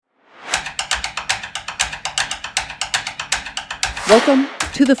Welcome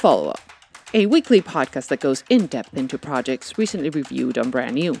to The Follow-Up, a weekly podcast that goes in-depth into projects recently reviewed on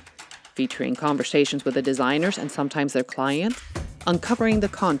Brand New, featuring conversations with the designers and sometimes their clients, uncovering the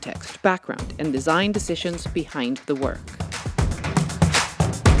context, background, and design decisions behind the work.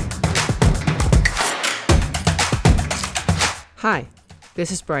 Hi,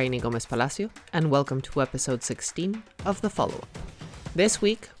 this is Brian Gomez Palacio, and welcome to episode 16 of The Follow-Up. This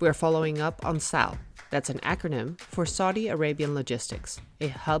week, we're following up on SAL. That's an acronym for Saudi Arabian Logistics, a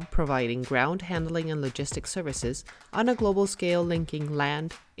hub providing ground handling and logistics services on a global scale linking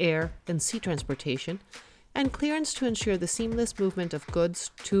land, air, and sea transportation, and clearance to ensure the seamless movement of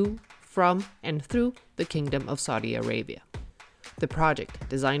goods to, from, and through the Kingdom of Saudi Arabia. The project,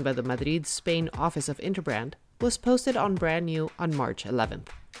 designed by the Madrid, Spain office of Interbrand, was posted on Brand New on March 11th.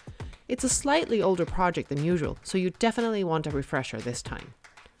 It's a slightly older project than usual, so you definitely want a refresher this time.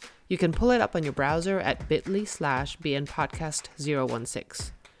 You can pull it up on your browser at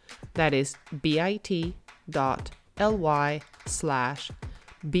bit.ly/bnpodcast016. That is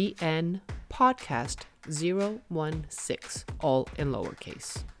bit.ly/bnpodcast016, all in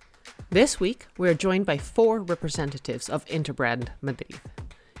lowercase. This week, we are joined by 4 representatives of Interbrand Madrid.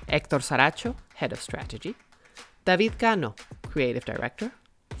 Héctor Saracho, Head of Strategy, David Cano, Creative Director,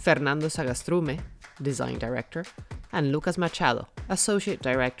 Fernando Sagastume, Design Director, and Lucas Machado, Associate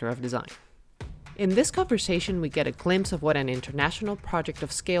Director of Design. In this conversation, we get a glimpse of what an international project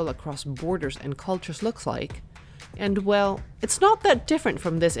of scale across borders and cultures looks like, and well, it's not that different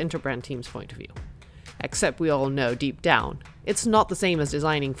from this Interbrand team's point of view. Except we all know deep down, it's not the same as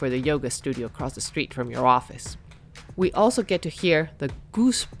designing for the yoga studio across the street from your office. We also get to hear the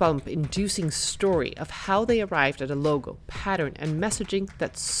goosebump-inducing story of how they arrived at a logo, pattern, and messaging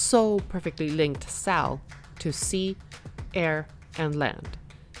that's so perfectly linked SAL to sea, air, and land.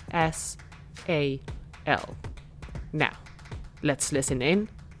 S-A-L. Now, let's listen in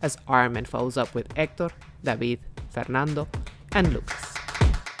as Armin follows up with Héctor, David, Fernando, and Lucas.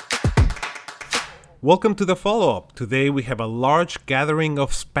 Welcome to The Follow-Up. Today we have a large gathering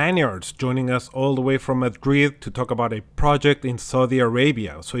of Spaniards joining us all the way from Madrid to talk about a project in Saudi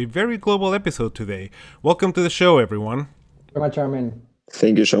Arabia. So a very global episode today. Welcome to the show, everyone. Thank you very much, Armin.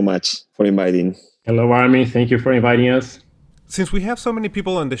 Thank you so much for inviting. Hello, Armin. Thank you for inviting us. Since we have so many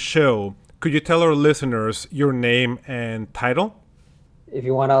people on the show, could you tell our listeners your name and title? If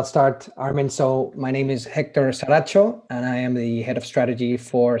you want, I'll start, Armin. So my name is Héctor Saracho, and I am the head of strategy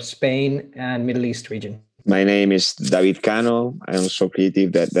for Spain and Middle East region. My name is David Cano. I'm also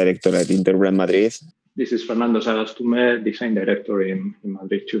creative director at Interbrand Madrid. This is Fernando Sagastume, design director in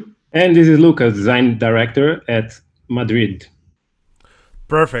Madrid too. And this is Lucas, design director at Madrid.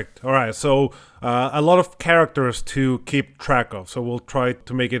 Perfect. All right. So a lot of characters to keep track of. So we'll try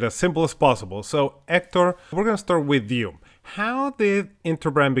to make it as simple as possible. So Héctor, we're going to start with you. How did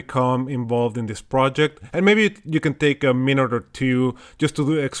Interbrand become involved in this project? And maybe you can take a minute or two just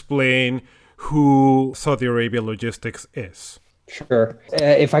to explain who Saudi Arabia Logistics is. Sure.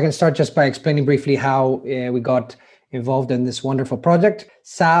 If I can start just by explaining briefly how we got involved in this wonderful project.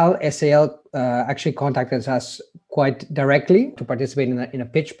 SAL actually contacted us quite directly to participate in a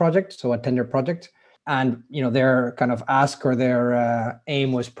pitch project, so a tender project. And their kind of ask or their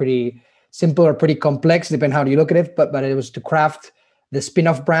aim was pretty simple or pretty complex, depending how you look at it, but it was to craft the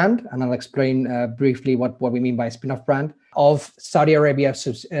spin-off brand, and I'll explain briefly what we mean by spin-off brand of Saudi Arabia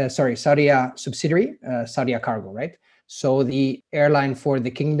Saudia subsidiary, Saudia Cargo, right? So the airline for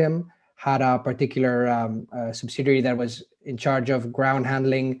the kingdom had a particular subsidiary that was in charge of ground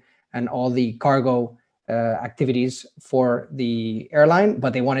handling and all the cargo activities for the airline,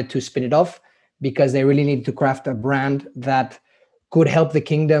 but they wanted to spin it off because they really needed to craft a brand that could help the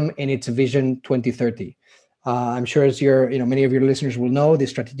kingdom in its vision 2030. I'm sure as many of your listeners will know, the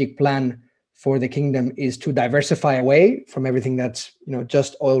strategic plan for the kingdom is to diversify away from everything that's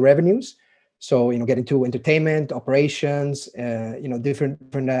just oil revenues. So get into entertainment, operations,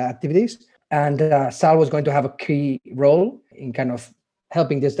 different activities. And SAL was going to have a key role in kind of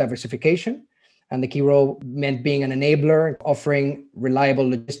helping this diversification. And the key role meant being an enabler, offering reliable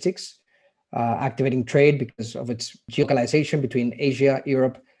logistics, activating trade because of its geolocalization between Asia,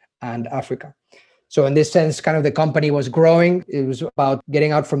 Europe, and Africa. So in this sense, kind of the company was growing. It was about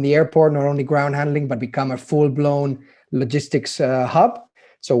getting out from the airport, not only ground handling, but become a full-blown logistics hub.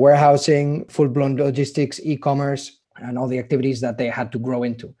 So warehousing, full-blown logistics, e-commerce, and all the activities that they had to grow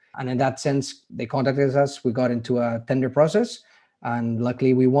into. And in that sense, they contacted us. We got into a tender process, and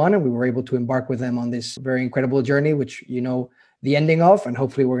luckily we won, and we were able to embark with them on this very incredible journey, which the ending of, and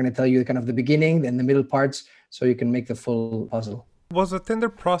hopefully we're going to tell you kind of the beginning and the middle parts so you can make the full puzzle. Was the tender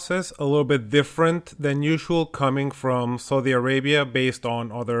process a little bit different than usual coming from Saudi Arabia based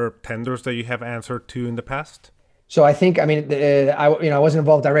on other tenders that you have answered to in the past? So I think, I mean, I wasn't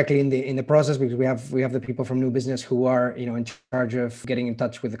involved directly in the process because we have the people from new business who are, in charge of getting in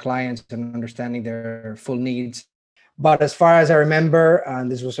touch with the clients and understanding their full needs. But as far as I remember, and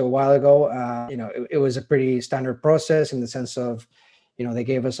this was a while ago, it was a pretty standard process in the sense of, they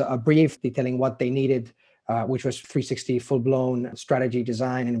gave us a brief detailing what they needed, which was 360 full-blown strategy,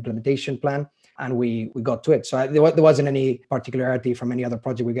 design, and implementation plan. And we got to it. So there wasn't any particularity from any other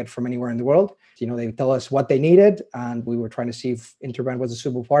project we get from anywhere in the world. They tell us what they needed, and we were trying to see if Interbrand was a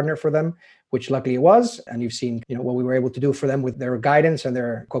suitable partner for them, which luckily it was. And you've seen, what we were able to do for them with their guidance and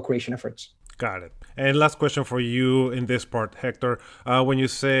their co-creation efforts. Got it. And last question for you in this part, Hector. When you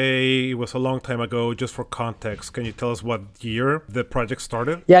say it was a long time ago, just for context, can you tell us what year the project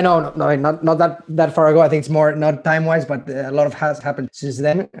started? Yeah, no, not that far ago. I think it's more not time-wise, but a lot of has happened since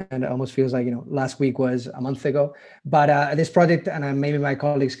then, and it almost feels like last week was a month ago. But this project, and maybe my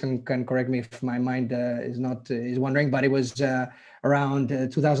colleagues can correct me if my mind is wondering, but it was around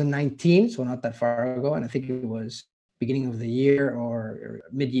 2019, so not that far ago, and I think it was beginning of the year or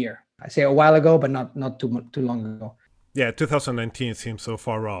mid-year. I say a while ago, but not too long ago. Yeah, 2019 seems so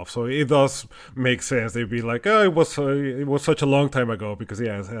far off, so it does make sense. They'd be like, "Oh, it was such a long time ago," because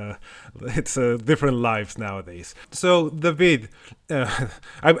it's different lives nowadays. So, David,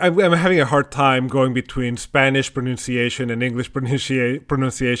 I'm having a hard time going between Spanish pronunciation and English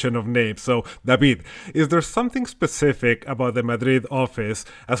pronunciation of names. So, David, is there something specific about the Madrid office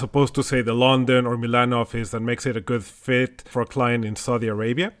as opposed to, say, the London or Milan office that makes it a good fit for a client in Saudi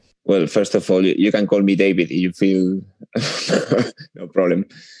Arabia? Well, first of all, you can call me David if you feel no problem.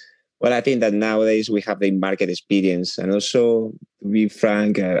 Well, I think that nowadays we have the market experience and also, to be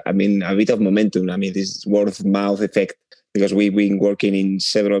frank, a bit of momentum. This word of mouth effect, because we've been working in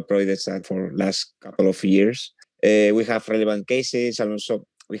several projects for last couple of years. We have relevant cases, and also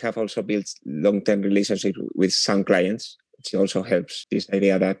we have also built long-term relationships with some clients. It also helps this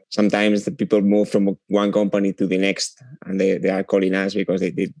idea that sometimes the people move from one company to the next and they are calling us because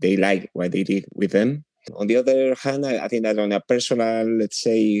they like what they did with them. On the other hand, I think that on a personal, let's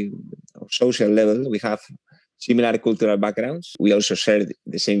say, social level, we have similar cultural backgrounds. We also share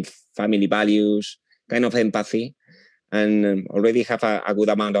the same family values, kind of empathy, and already have a good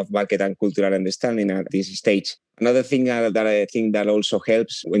amount of market and cultural understanding at this stage. Another thing that I think that also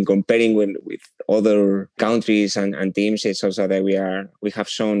helps when comparing with other countries and teams is also that we have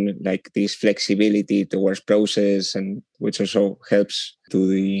shown like this flexibility towards process, and which also helps to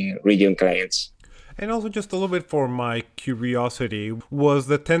the region clients. And also, just a little bit for my curiosity, was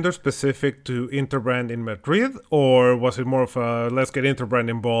the tender specific to Interbrand in Madrid, or was it more of a let's get Interbrand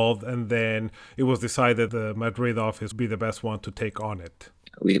involved and then it was decided the Madrid office would be the best one to take on it?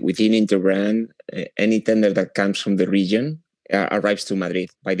 Within Interbrand, any tender that comes from the region arrives to Madrid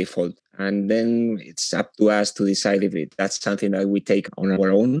by default. And then it's up to us to decide if that's something that we take on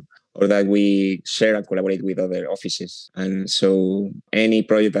our own or that we share and collaborate with other offices. And so any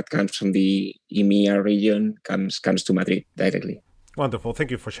project that comes from the EMEA region comes to Madrid directly. Wonderful.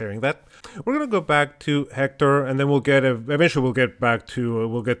 Thank you for sharing that. We're going to go back to Héctor, and then eventually we'll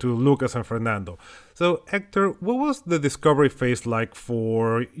get to Lucas and Fernando. So, Héctor, what was the discovery phase like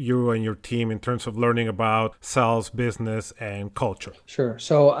for you and your team in terms of learning about Sal's business and culture? Sure.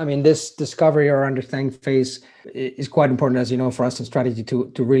 So, this discovery or understanding phase is quite important, as you know, for us in strategy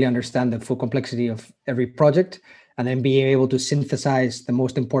to really understand the full complexity of every project, and then being able to synthesize the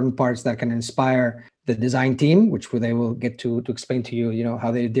most important parts that can inspire the design team, which they will get to explain to you,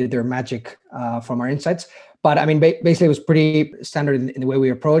 how they did their magic from our insights. But basically, it was pretty standard in the way we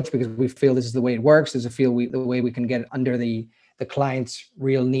approach, because we feel this is the way it works. There's the way we can get under the client's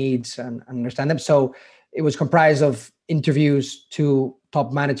real needs and understand them. So it was comprised of interviews to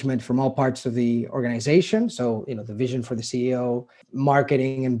top management from all parts of the organization. So, the vision for the CEO,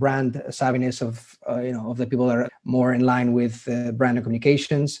 marketing and brand savviness of the people that are more in line with brand and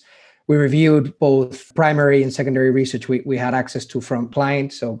communications. We reviewed both primary and secondary research we had access to from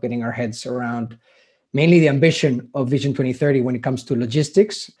clients. So getting our heads around mainly the ambition of Vision 2030 when it comes to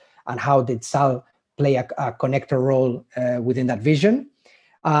logistics, and how did Sal play a connector role within that vision.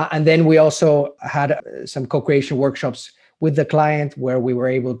 And then we also had some co-creation workshops with the client, where we were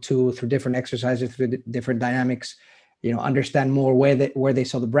able to, through different exercises, through different dynamics, understand more where they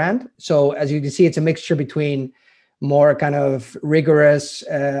saw the brand. So as you can see, it's a mixture between more kind of rigorous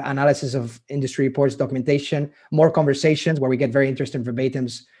analysis of industry reports, documentation, more conversations where we get very interesting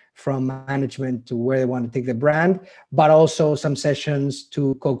verbatims from management to where they want to take the brand, but also some sessions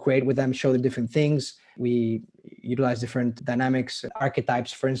to co-create with them, show them different things. We utilize different dynamics,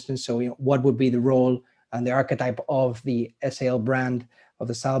 archetypes, for instance. So, what would be the role and the archetype of the SAL brand, of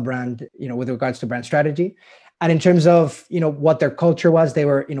the SAL brand, with regards to brand strategy. And in terms of, what their culture was, they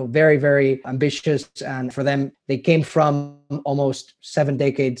were, very, very ambitious. And for them, they came from almost 7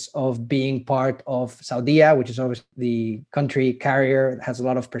 decades of being part of Saudia, which is obviously the country carrier, has a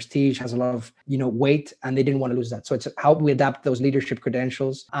lot of prestige, has a lot of, weight, and they didn't want to lose that. So it's how we adapt those leadership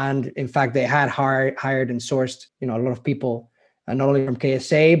credentials. And in fact, they had hired and sourced, a lot of people, not only from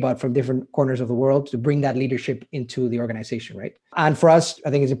KSA, but from different corners of the world to bring that leadership into the organization, right? And for us, I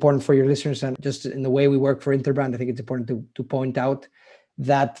think it's important for your listeners, and just in the way we work for Interbrand, I think it's important to point out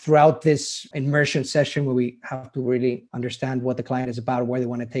that throughout this immersion session, where we have to really understand what the client is about, where they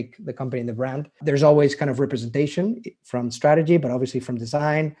want to take the company and the brand, there's always kind of representation from strategy, but obviously from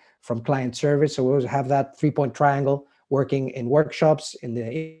design, from client service. So we always have that 3-point triangle working in workshops, in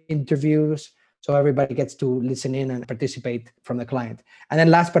the interviews, so everybody gets to listen in and participate from the client. And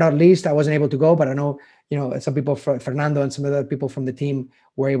then last but not least, I wasn't able to go, but I know, some people, Fernando and some other people from the team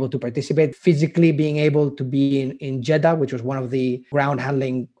were able to participate. Physically being able to be in Jeddah, which was one of the ground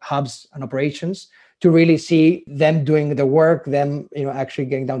handling hubs and operations, to really see them doing their work, them, actually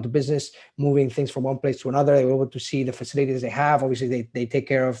getting down to business, moving things from one place to another. They were able to see the facilities they have. Obviously, they take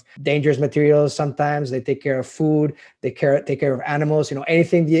care of dangerous materials sometimes. They take care of food. They take care of animals.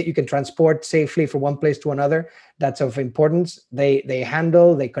 Anything that you can transport safely from one place to another, that's of importance. They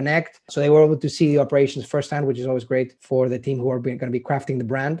handle, they connect. So they were able to see the operations firsthand, which is always great for the team who are going to be crafting the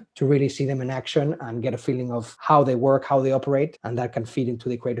brand, to really see them in action and get a feeling of how they work, how they operate, and that can feed into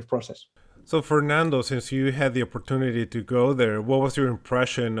the creative process. So Fernando, since you had the opportunity to go there, what was your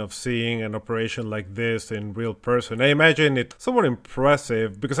impression of seeing an operation like this in real person? I imagine it's somewhat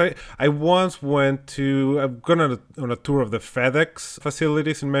impressive because I once I've gone on a tour of the FedEx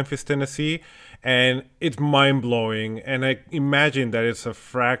facilities in Memphis, Tennessee, and it's mind-blowing. And I imagine that it's a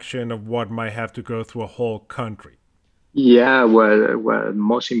fraction of what might have to go through a whole country. Yeah, what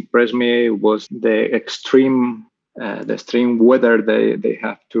most impressed me was the extreme weather they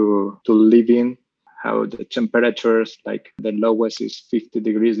have to live in, how the temperatures, like the lowest is 50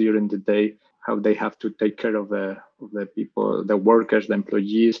 degrees during the day, how they have to take care of the people, the workers, the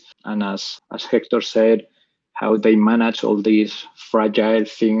employees, and as Hector said, how they manage all these fragile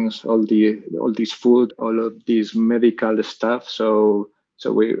things, all this food, all of this medical stuff. So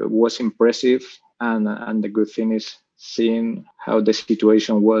it was impressive, and the good thing is seeing how the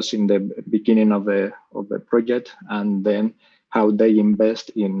situation was in the beginning of the project, and then how they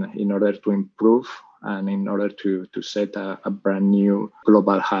invest in order to improve and in order to set a brand new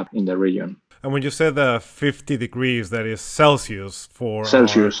global hub in the region. And when you said 50 degrees, that is Celsius for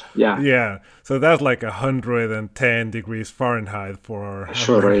Celsius, yeah. Yeah, so that's like 110 degrees Fahrenheit for our...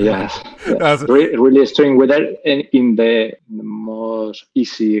 Sure, yes. That's really extreme weather in the most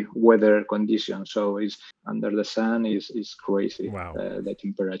easy weather conditions. So it's under the sun is crazy. Wow. The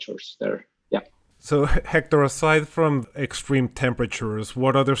temperatures there, yeah. So Hector, aside from extreme temperatures,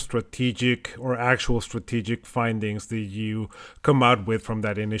 what other strategic or actual strategic findings did you come out with from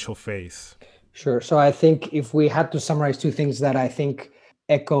that initial phase? Sure. So I think if we had to summarize 2 things that I think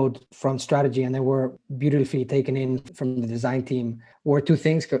echoed from strategy and they were beautifully taken in from the design team were 2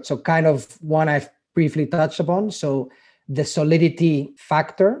 things. So kind of one I've briefly touched upon. So the solidity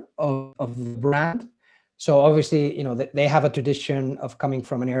factor of the brand. So obviously, they have a tradition of coming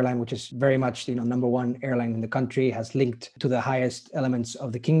from an airline, which is very much, number one airline in the country, has linked to the highest elements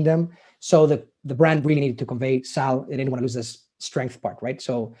of the kingdom. So the brand really needed to convey SAL. They didn't want to lose this strength part, right?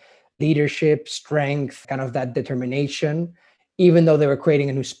 So leadership, strength, kind of that determination, even though they were creating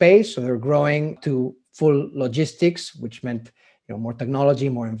a new space. So they were growing to full logistics, which meant more technology,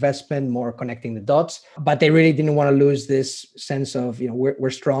 more investment, more connecting the dots. But they really didn't want to lose this sense of, we're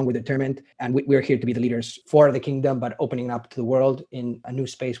strong, we're determined, and we're here to be the leaders for the kingdom, but opening up to the world in a new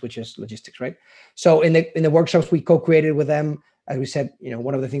space, which is logistics, right? So in the workshops we co-created with them, as we said,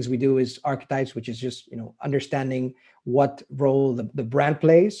 one of the things we do is archetypes, which is just, understanding what role the brand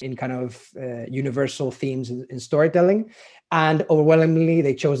plays in kind of universal themes in storytelling. And overwhelmingly,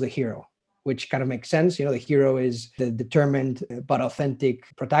 they chose the hero, which kind of makes sense. The hero is the determined but authentic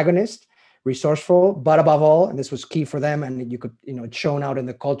protagonist, resourceful, but above all, and this was key for them, and you could, it's shown out in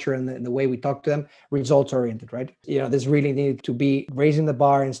the culture and the way we talk to them, results oriented, right? This really needed to be raising the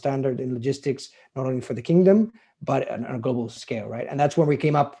bar and standard in logistics, not only for the kingdom, but on a global scale, right? And that's when we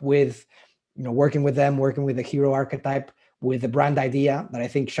came up with, working with them, working with the hero archetype, with the brand idea that I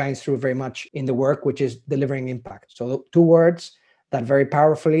think shines through very much in the work, which is delivering impact. So 2 words that very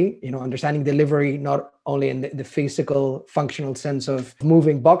powerfully, understanding delivery, not only in the physical functional sense of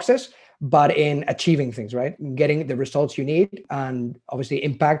moving boxes, but in achieving things, right? Getting the results you need. And obviously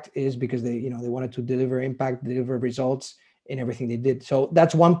impact is because they wanted to deliver impact, deliver results in everything they did. So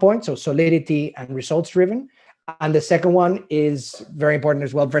that's one point. So solidity and results driven. And the second one is very important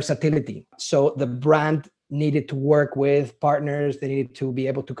as well, versatility. So the brand needed to work with partners. They needed to be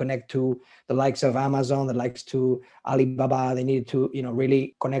able to connect to the likes of Amazon, the likes to Alibaba. They needed to,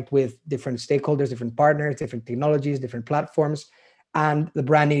 really connect with different stakeholders, different partners, different technologies, different platforms. And the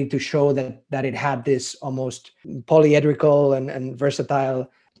brand needed to show that it had this almost polyhedrical and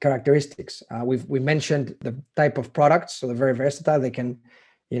versatile characteristics. We mentioned the type of products, so they're very versatile. They can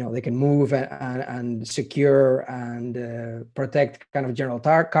move and secure and protect kind of general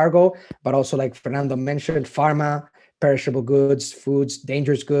cargo, but also, like Fernando mentioned, pharma, perishable goods, foods,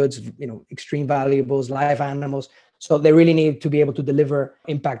 dangerous goods, extreme valuables, live animals. So they really need to be able to deliver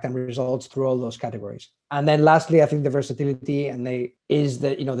impact and results through all those categories. And then lastly, I think the versatility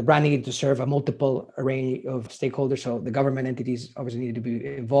the brand needed to serve a multiple array of stakeholders. So the government entities obviously needed to be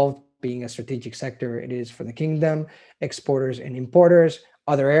involved, being a strategic sector it is for the kingdom, exporters and importers,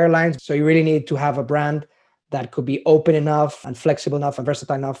 other airlines. So you really need to have a brand that could be open enough and flexible enough and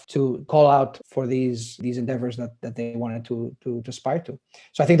versatile enough to call out for these endeavors that they wanted to aspire to.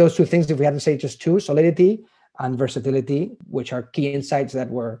 So I think those two things, if we had to say just two, solidity and versatility, which are key insights that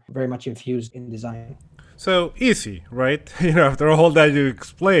were very much infused in design. So easy, right? After all that you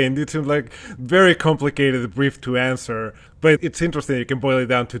explained, it seems like very complicated brief to answer. But it's interesting, you can boil it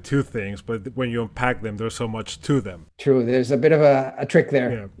down to two things, but when you unpack them, there's so much to them. True, there's a bit of a trick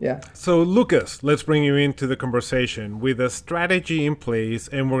there. Yeah. So Lucas, let's bring you into the conversation with a strategy in place,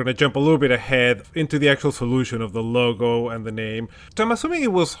 and we're going to jump a little bit ahead into the actual solution of the logo and the name. So I'm assuming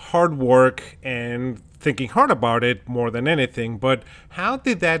it was hard work and thinking hard about it more than anything, but how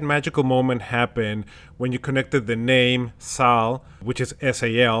did that magical moment happen when you connected the name SAL, which is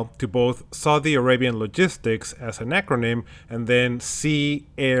SAL, to both Saudi Arabian Logistics as an acronym and then Sea,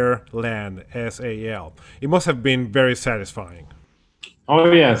 Air, Land, SAL? It must have been very satisfying.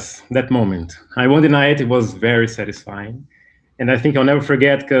 Oh yes, that moment. I won't deny it, it was very satisfying. And I think I'll never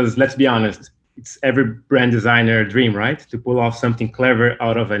forget, because let's be honest, it's every brand designer dream, right? To pull off something clever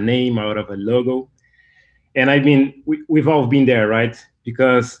out of a name, out of a logo. And I mean, we've all been there, right?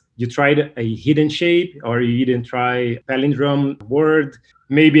 Because you tried a hidden shape, or you didn't try palindrome word,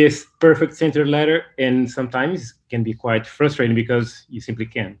 maybe a perfect center letter, and sometimes it can be quite frustrating because you simply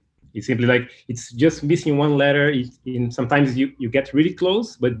can't. It's simply it's just missing one letter. Sometimes you get really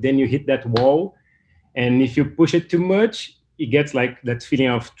close, but then you hit that wall. And if you push it too much, it gets like that feeling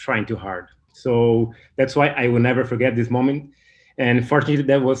of trying too hard. So that's why I will never forget this moment. And fortunately,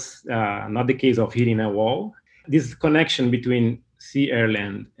 that was not the case of hitting a wall. This connection between Sea, Air,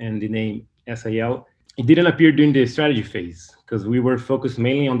 Land and the name SAL, it didn't appear during the strategy phase, because we were focused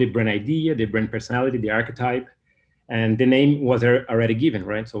mainly on the brand idea, the brand personality, the archetype, and the name was already given,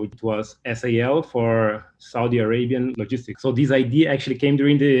 right? So it was SAL for Saudi Arabian Logistics. So this idea actually came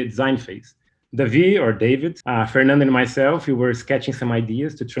during the design phase. David, Fernando and myself, we were sketching some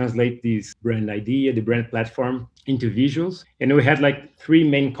ideas to translate this brand idea, the brand platform, into visuals. And we had three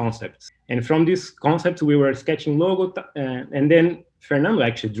main concepts. And from these concepts, we were sketching logo. And then Fernando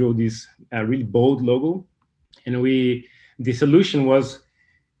actually drew this really bold logo. And the solution was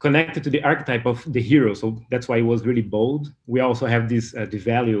connected to the archetype of the hero. So that's why it was really bold. We also have this the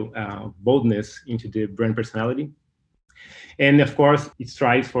value boldness into the brand personality. And of course, it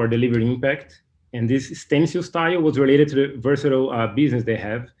strives for delivering impact. And this stencil style was related to the versatile business they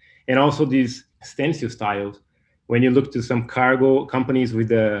have. And also these stencil styles, when you look to some cargo companies with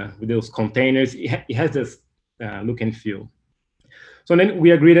those containers, it has this look and feel. So then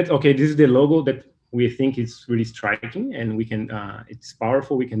we agreed that, okay, this is the logo that we think is really striking, and we can it's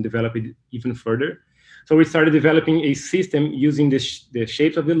powerful. We can develop it even further. So we started developing a system using the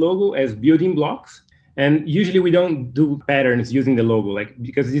shapes of the logo as building blocks. And usually we don't do patterns using the logo,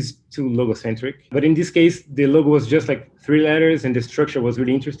 because it's too logocentric. But in this case, the logo was just three letters, and the structure was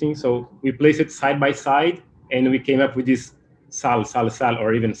really interesting. So we placed it side by side, and we came up with this sal,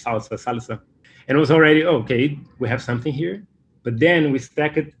 or even salsa, salsa. And it was already, okay, we have something here. But then we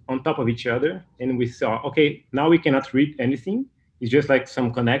stack it on top of each other, and we saw, okay, now we cannot read anything. It's just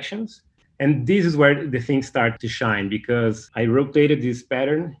some connections. And this is where the things start to shine, because I rotated this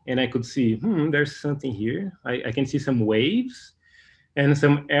pattern and I could see, there's something here. I can see some waves and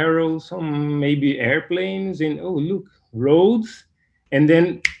some arrows, some maybe airplanes, and oh, look, roads. And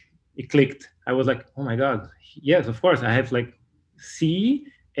then it clicked. I was like, oh my God, yes, of course. I have sea,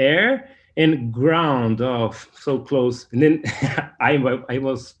 air, and ground. Oh, so close. And then I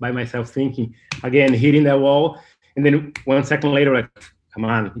was by myself thinking, again, hitting that wall. And then 1 second later, come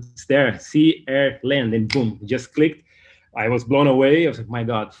on, it's there. Sea, air, land, and boom, it just clicked. I was blown away. I was like, my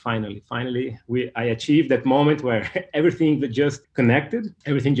God, finally, I achieved that moment where everything just connected,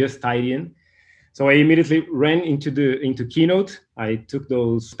 everything just tied in. So I immediately ran into Keynote. I took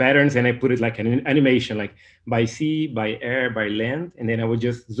those patterns and I put it like an animation, like by sea, by air, by land. And then I would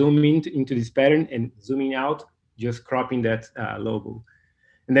just zoom into this pattern and zooming out, just cropping that logo.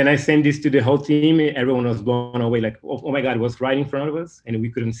 And then I sent this to the whole team. Everyone was blown away, like, oh my God, it was right in front of us and we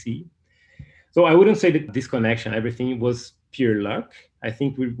couldn't see. So I wouldn't say that this connection, everything was pure luck. I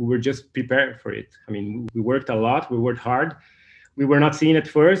think we were just prepared for it. I mean, we worked a lot, we worked hard. We were not seeing it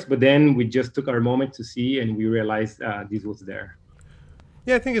first, but then we just took our moment to see and we realized this was there.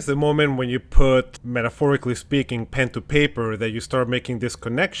 Yeah, I think it's the moment when you put, metaphorically speaking, pen to paper, that you start making these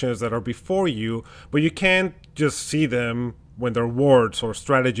connections that are before you, but you can't just see them when they're words or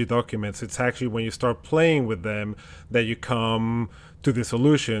strategy documents. It's actually when you start playing with them that you come to the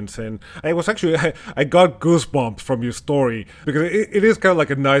solutions. And I was actually, I got goosebumps from your story, because it is kind of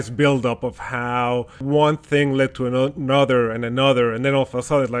like a nice build-up of how one thing led to another, and then all of a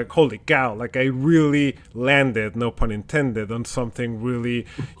sudden, like, holy cow, like I really landed, no pun intended, on something really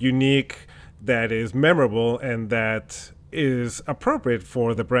unique that is memorable and that is appropriate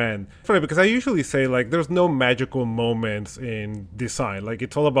for the brand. Funny, because I usually say, like, there's no magical moments in design. Like,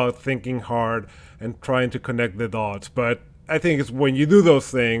 it's all about thinking hard and trying to connect the dots. But I think it's when you do those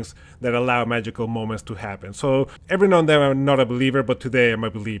things that allow magical moments to happen. So every now and then I'm not a believer, but today I'm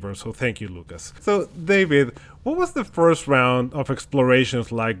a believer. So thank you, Lucas. So David, what was the first round of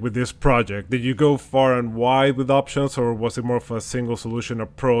explorations like with this project? Did you go far and wide with options, or was it more of a single solution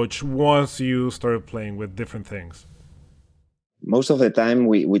approach once you started playing with different things? Most of the time,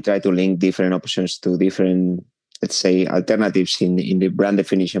 we try to link different options to different, let's say, alternatives in the brand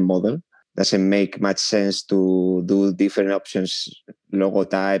definition model. Doesn't make much sense to do different options, logo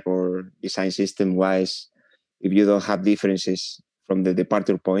type or design system wise, if you don't have differences from the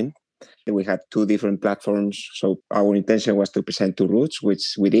departure point. We had two different platforms, so our intention was to present two routes,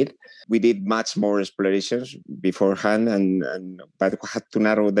 which we did. We did much more explorations beforehand, but we had to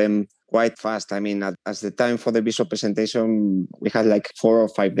narrow them quite fast. I mean, as the time for the visual presentation, we had like 4 or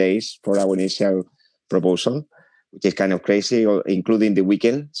 5 days for our initial proposal, which is kind of crazy, including the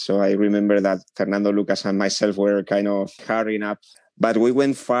weekend. So I remember that Fernando, Lucas, and myself were kind of hurrying up. But we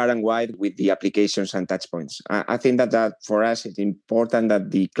went far and wide with the applications and touch points. I think that for us, it's important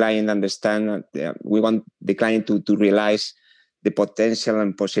that the client understand. We want the client to realize the potential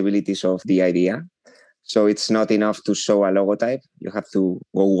and possibilities of the idea. So it's not enough to show a logotype. You have to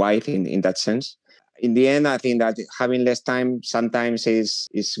go wide in that sense. In the end, I think that having less time sometimes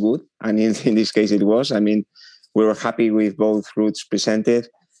is good. And in this case, it was. I mean, we were happy with both routes presented,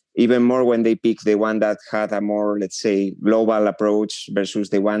 even more when they picked the one that had a more, let's say, global approach versus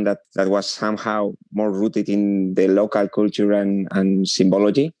the one that was somehow more rooted in the local culture and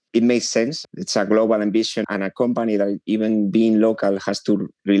symbology. It makes sense. It's a global ambition, and a company that, even being local, has to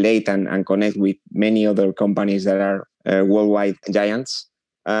relate and connect with many other companies that are worldwide giants.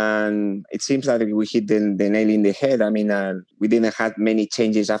 And it seems that we hit the nail in the head. I mean, we didn't have many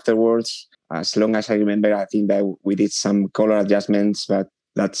changes afterwards. As long as I remember, I think that we did some color adjustments, but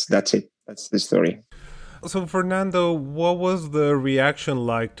that's it. That's the story. So, Fernando, what was the reaction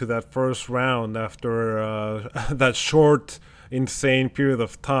like to that first round after that short, insane period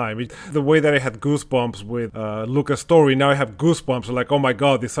of time? The way that I had goosebumps with Lucas' story, now I have goosebumps. Like, oh my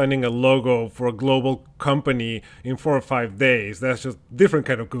God, designing a logo for a global company in 4 or 5 days. That's just different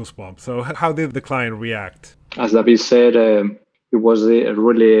kind of goosebumps. So how did the client react? As David said, it was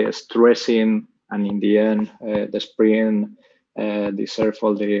really stressing, and in the end, the sprint deserved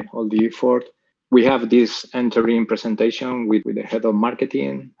all the effort. We have this entering presentation with the head of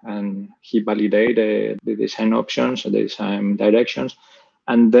marketing, and he validated the design options, the design directions.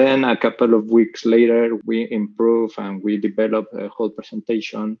 And then a couple of weeks later, we improve and we develop a whole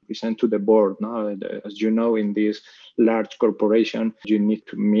presentation, present to the board. No? As you know, in this large corporation, you need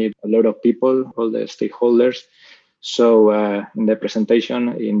to meet a lot of people, all the stakeholders. So in the presentation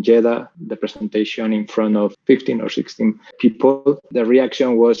in Jeddah, the presentation in front of 15 or 16 people, the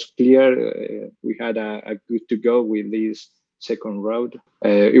reaction was clear. We had a good to go with this second round.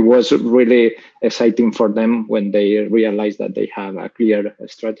 It was really exciting for them when they realized that they have a clear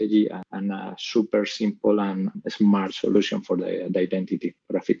strategy and a super simple and smart solution for the identity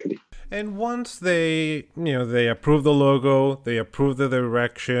graphically. And once they approved the logo, they approved the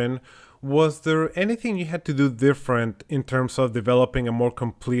direction, Was there anything you had to do different in terms of developing a more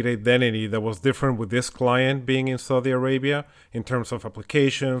complete identity that was different with this client being in Saudi Arabia, in terms of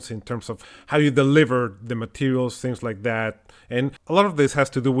applications, in terms of how you delivered the materials, things like that? And a lot of this has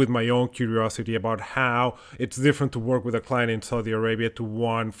to do with my own curiosity about how it's different to work with a client in Saudi Arabia to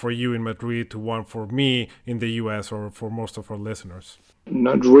one for you in Madrid to one for me in the US or for most of our listeners.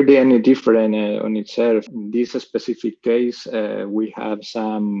 Not really any different on itself. In this specific case, we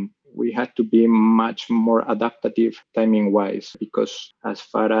had to be much more adaptive timing wise, because as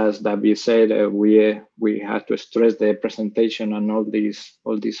far as David said, we had to stress the presentation and all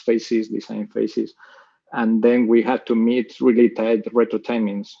these phases, design phases. And then we had to meet really tight retro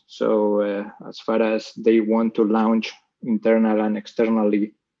timings. So as far as they want to launch internal and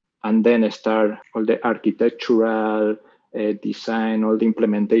externally, and then start all the architectural design, all the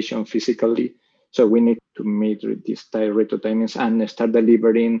implementation physically. So we need to meet these tight retro timings and start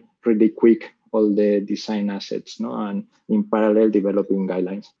delivering really quick all the design assets, and in parallel developing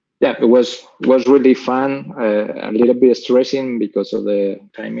guidelines. Yeah, it was really fun, a little bit stressing because of the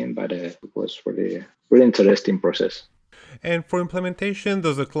timing, but it was really interesting process. And for implementation,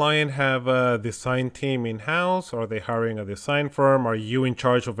 does the client have a design team in-house? Are they hiring a design firm? Are you in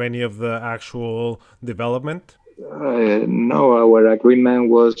charge of any of the actual development? No, our agreement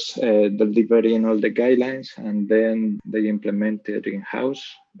was delivering all the guidelines, and then they implemented in-house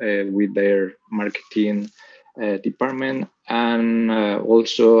with their marketing department, and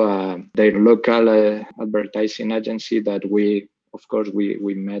also their local advertising agency that we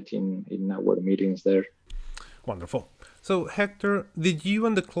met in our meetings there. Wonderful. So, Hector, did you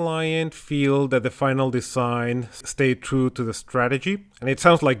and the client feel that the final design stayed true to the strategy? And it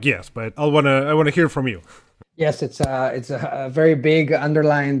sounds like yes, but I want to hear from you. Yes, it's a very big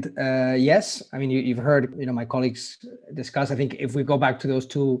underlined yes. I mean, you've heard my colleagues discuss. I think if we go back to those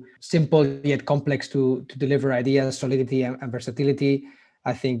two simple yet complex to deliver ideas, solidity and versatility,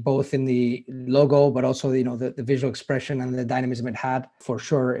 I think both in the logo, but also the visual expression and the dynamism it had, for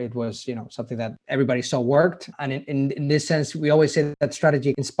sure it was something that everybody saw worked. And in this sense, we always say that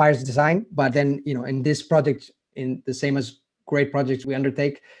strategy inspires design. But then in this project, in the same as great projects we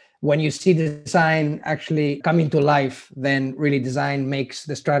undertake, when you see the design actually coming to life, then really design makes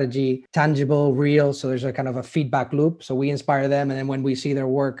the strategy tangible, real. So there's a kind of a feedback loop. So we inspire them. And then when we see their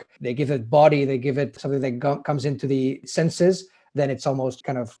work, they give it body, they give it something that comes into the senses, then it's almost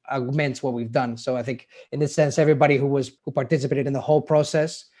kind of augments what we've done. So I think in this sense, everybody who participated in the whole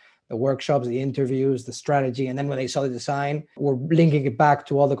process, the workshops, the interviews, the strategy, and then when they saw the design, we're linking it back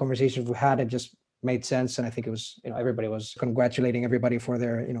to all the conversations we had. It just made sense. And I think it was, everybody was congratulating everybody for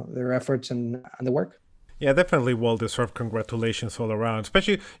their efforts and the work. Yeah, definitely well-deserved congratulations all around,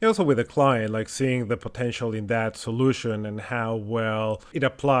 especially also with the client, like seeing the potential in that solution and how well it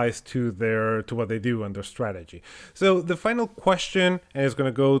applies to what they do and their strategy. So the final question, and it's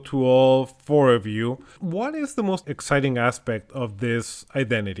going to go to all four of you. What is the most exciting aspect of this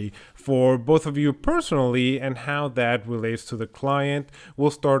identity for both of you personally, and how that relates to the client?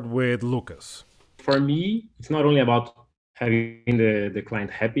 We'll start with Lucas. For me, it's not only about having the client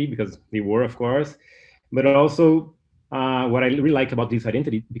happy, because they were, of course, but also what I really like about this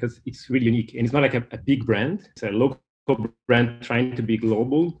identity, because it's really unique. And it's not like a big brand. It's a local brand trying to be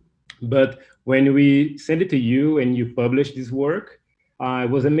global. But when we send it to you and you publish this work, it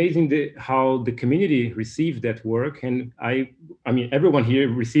was amazing how the community received that work. And I mean, everyone here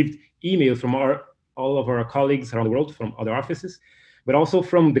received emails from all of our colleagues around the world, from other offices, but also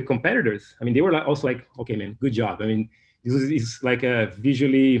from the competitors. I mean, they were also like, okay, man, good job. I mean, this is like a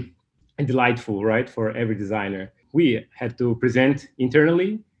visually delightful, right, for every designer. We had to present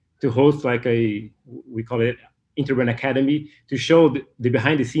internally to host we call it Interbrand Academy, to show the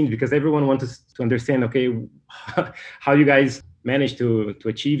behind the scenes, because everyone wanted to understand, okay, how you guys managed to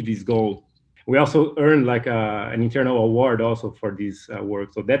achieve this goal. We also earned an internal award also for this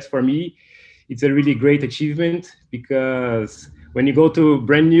work. So that's, for me, it's a really great achievement, because when you go to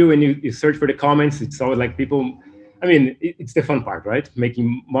brand new and you search for the comments, it's always like people, I mean, it's the fun part, right?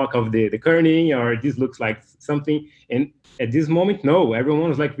 Making mock of the kerning, or this looks like something. And at this moment, no, everyone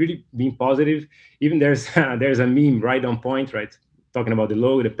was really being positive. Even there's a meme right on point, right? Talking about the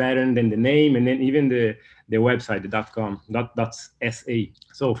logo, the pattern, then the name, and then even the website, the .com, .sa.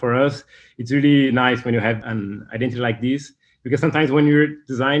 So for us, it's really nice when you have an identity like this, because sometimes when you're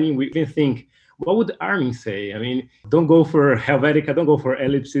designing, we can think, what would Armin say? I mean, don't go for Helvetica, don't go for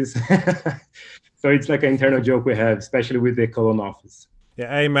ellipses. So it's like an internal joke we have, especially with the Cologne office.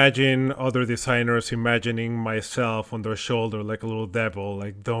 Yeah, I imagine other designers imagining myself on their shoulder like a little devil,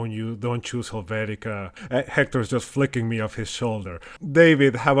 like don't choose Helvetica. Hector's just flicking me off his shoulder.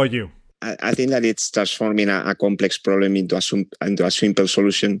 David, how about you? I think that it's transforming a complex problem into a simple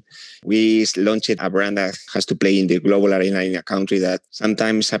solution. We launched a brand that has to play in the global arena in a country that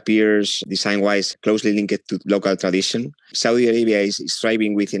sometimes appears design-wise closely linked to local tradition. Saudi Arabia is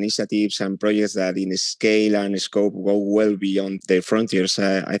thriving with initiatives and projects that in scale and scope go well beyond their frontiers.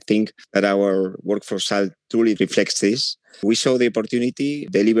 I think that our work for SAL truly reflects this. We saw the opportunity,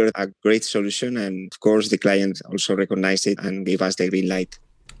 delivered a great solution, and of course the client also recognized it and gave us the green light.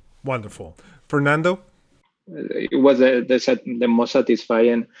 Wonderful. Fernando? It was the most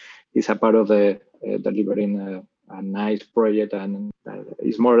satisfying is a part of the delivering a nice project, and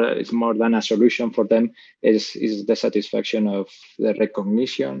it's more than a solution for them. Is the satisfaction of the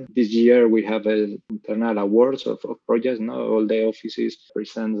recognition. This year we have internal awards of projects. All the offices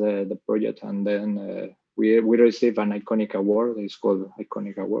present the project, and then we receive an iconic award. It's called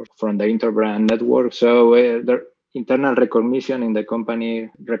Iconic Award from the Interbrand network. So the internal recognition in the company,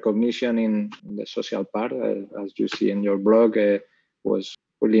 recognition in the social part, as you see in your blog, was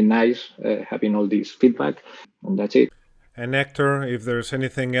really nice having all this feedback, and that's it. And Héctor, if there's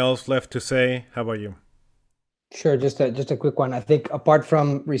anything else left to say, how about you? Sure, just a quick one. I think apart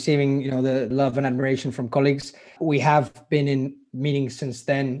from receiving, the love and admiration from colleagues, we have been in meetings since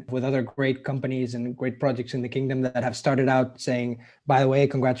then with other great companies and great projects in the kingdom that have started out saying, by the way,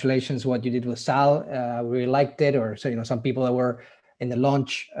 congratulations, what you did with Sal, we really liked it. Or so, some people that were in the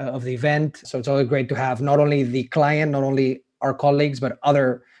launch of the event. So it's always great to have not only the client, not only our colleagues, but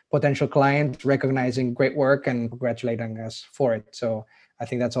other potential clients recognizing great work and congratulating us for it. So I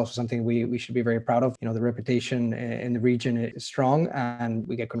think that's also something we should be very proud of. The reputation in the region is strong, and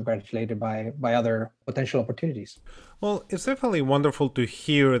we get congratulated by other potential opportunities. Well, it's definitely wonderful to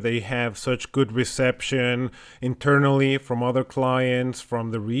hear they have such good reception internally from other clients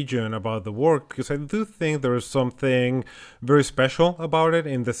from the region about the work, because I do think there is something very special about it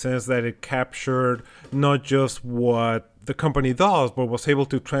in the sense that it captured not just what the company does, but was able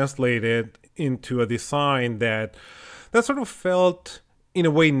to translate it into a design that sort of felt in a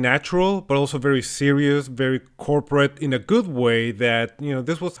way natural, but also very serious, very corporate in a good way, that,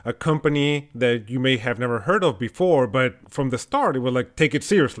 this was a company that you may have never heard of before, but from the start, it was like, take it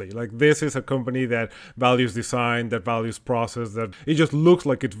seriously. Like, this is a company that values design, that values process, that it just looks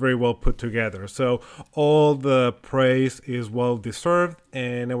like it's very well put together. So all the praise is well deserved.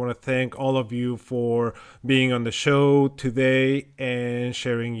 And I want to thank all of you for being on the show today and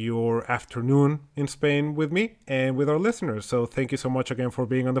sharing your afternoon in Spain with me and with our listeners. So thank you so much again for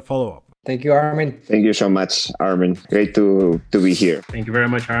being on the follow-up. Thank you, Armin. Thank you so much, Armin. Great to be here. Thank you very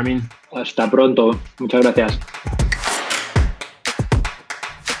much, Armin. Hasta pronto. Muchas gracias.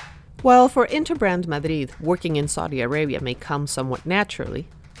 While for Interbrand Madrid, working in Saudi Arabia may come somewhat naturally,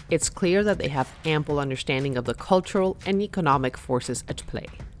 it's clear that they have ample understanding of the cultural and economic forces at play,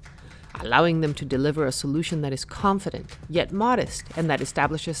 allowing them to deliver a solution that is confident yet modest and that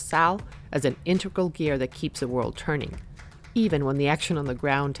establishes SAL as an integral gear that keeps the world turning, even when the action on the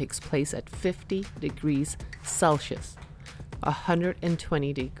ground takes place at 50 degrees Celsius,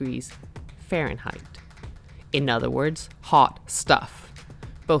 120 degrees Fahrenheit. In other words, hot stuff,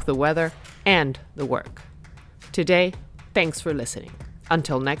 both the weather and the work. Today, thanks for listening.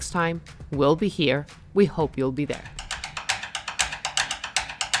 Until next time, we'll be here. We hope you'll be there.